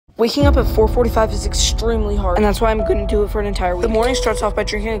Waking up at 4:45 is extremely hard, and that's why I'm going to do it for an entire week. The morning starts off by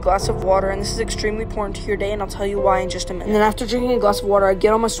drinking a glass of water, and this is extremely important to your day, and I'll tell you why in just a minute. And then after drinking a glass of water, I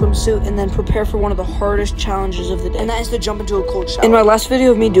get on my swimsuit and then prepare for one of the hardest challenges of the day, and that is to jump into a cold shower. In my last video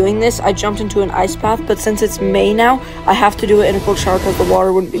of me doing this, I jumped into an ice bath, but since it's May now, I have to do it in a cold shower because the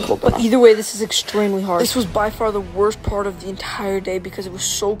water wouldn't be cold enough. But either way, this is extremely hard. This was by far the worst part of the entire day because it was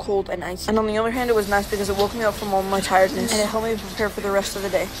so cold and icy. And on the other hand, it was nice because it woke me up from all my tiredness, and it helped me prepare for the rest of the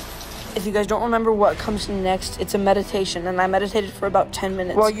day. If you guys don't remember what comes next, it's a meditation, and I meditated for about 10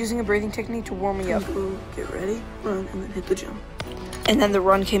 minutes while using a breathing technique to warm me up. Get ready, run, and then hit the gym. And then the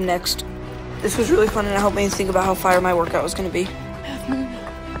run came next. This was really fun, and it helped me think about how fire my workout was going to be. Half moon,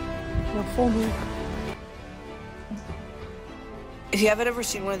 no full moon. If you haven't ever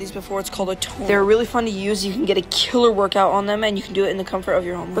seen one of these before, it's called a toner. They're really fun to use. You can get a killer workout on them, and you can do it in the comfort of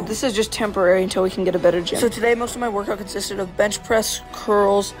your home. But this is just temporary until we can get a better gym. So today, most of my workout consisted of bench press,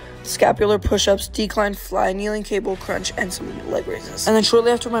 curls, scapular push-ups, decline fly, kneeling cable crunch, and some leg raises. And then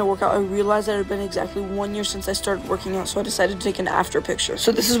shortly after my workout, I realized that it had been exactly 1 year since I started working out, so I decided to take an after picture.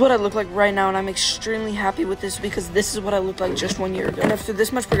 So this is what I look like right now, and I'm extremely happy with this because this is what I looked like just 1 year ago. And after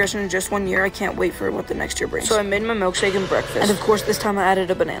this much progression in just 1 year, I can't wait for what the next year brings. So I made my milkshake and breakfast, and of course this time I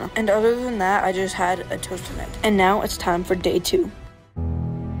added a banana. And other than that, I just had a toast and egg. And now it's time for day 2.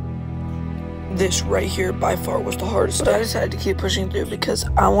 This right here by far was the hardest, but I decided to keep pushing through because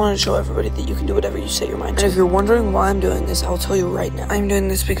I want to show everybody that you can do whatever you set your mind to. And if you're wondering why I'm doing this, I'll tell you right now. I'm doing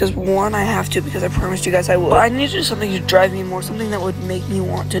this because, one, I have to because I promised you guys I would. But I needed something to drive me more, something that would make me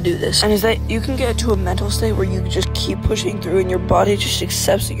want to do this. And is that you can get to a mental state where you just keep pushing through and your body just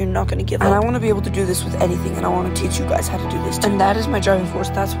accepts that you're not going to give up. And I want to be able to do this with anything, and I want to teach you guys how to do this too. And that is my driving force.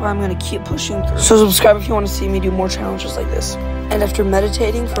 That's why I'm going to keep pushing through. So subscribe if you want to see me do more challenges like this. And after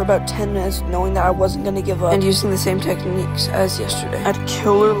meditating for about 10 minutes, knowing that I wasn't going to give up and using the same techniques as yesterday, I had a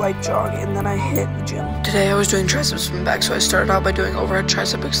killer light jog, and then I hit the gym. Today I was doing triceps from back, so I started out by doing overhead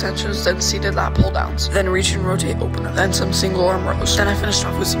tricep extensions, then seated lat pull downs, then reach and rotate open up, then some single arm rows. Then I finished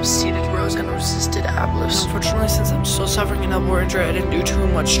off with some seated rows and resisted ab lifts. Unfortunately, since I'm still suffering an elbow injury, I didn't do too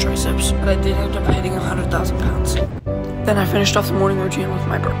much triceps, but I did end up hitting 100,000 pounds. Then I finished off the morning routine with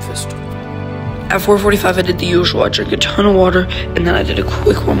my breakfast. At 4:45, I did the usual. I drank a ton of water, and then I did a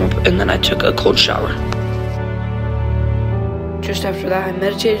quick warm-up, and then I took a cold shower. Just after that, I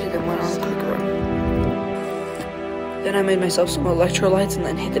meditated and went on a quick run. Then I made myself some electrolytes and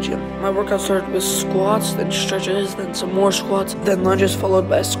then hit the gym. My workout started with squats, then stretches, then some more squats, then lunges followed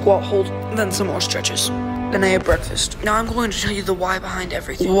by a squat hold, then some more stretches. Then I ate breakfast. Now I'm going to tell you the why behind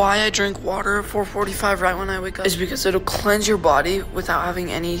everything. Why I drink water at 4:45 right when I wake up is because it'll cleanse your body without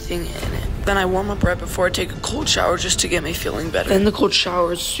having anything in it. Then I warm up right before I take a cold shower just to get me feeling better. Then the cold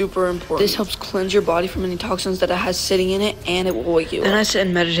shower is super important. This helps cleanse your body from any toxins that it has sitting in it, and it will wake you up. Then I sit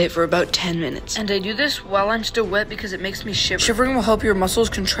and meditate for about 10 minutes. And I do this while I'm still wet because it makes me shiver. Shivering will help your muscles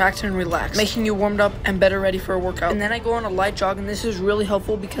contract and relax, making you warmed up and better ready for a workout. And then I go on a light jog, and this is really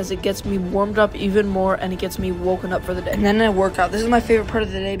helpful because it gets me warmed up even more, and it gets me woken up for the day. And then I work out. This is my favorite part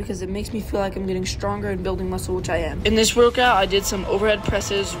of the day because it makes me feel like I'm getting stronger and building muscle, which I am. In this workout, I did some overhead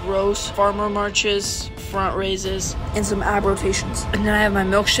presses, rows, farmer marches, front raises, and some ab rotations. And then I have my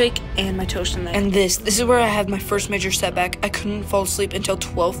milkshake and my toast in there. And this is where I had my first major setback. I couldn't fall asleep until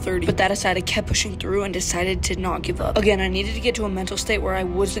 12:30. But that aside, I kept pushing through and decided to not give up. Again, I needed to get to a mental state where I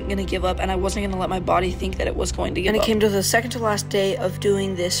wasn't going to give up, and I wasn't going to let my body think that it was going to give up. And it came to the second to last day of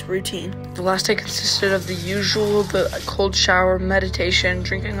doing this routine. The last day consisted of the usual, the cold shower, meditation,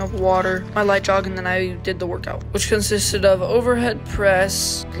 drinking of water, my light jog, and then I did the workout, which consisted of overhead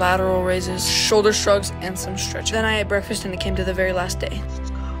press, lateral raises, shoulder shrugs, and some stretching. Then I ate breakfast, and it came to the very last day.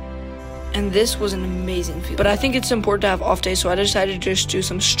 And this was an amazing feeling. But I think it's important to have off days, so I decided to just do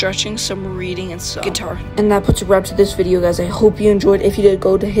some stretching, some reading, and some guitar. And that puts a wrap to this video, guys. I hope you enjoyed. If you did,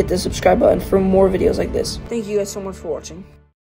 go to hit the subscribe button for more videos like this. Thank you guys so much for watching.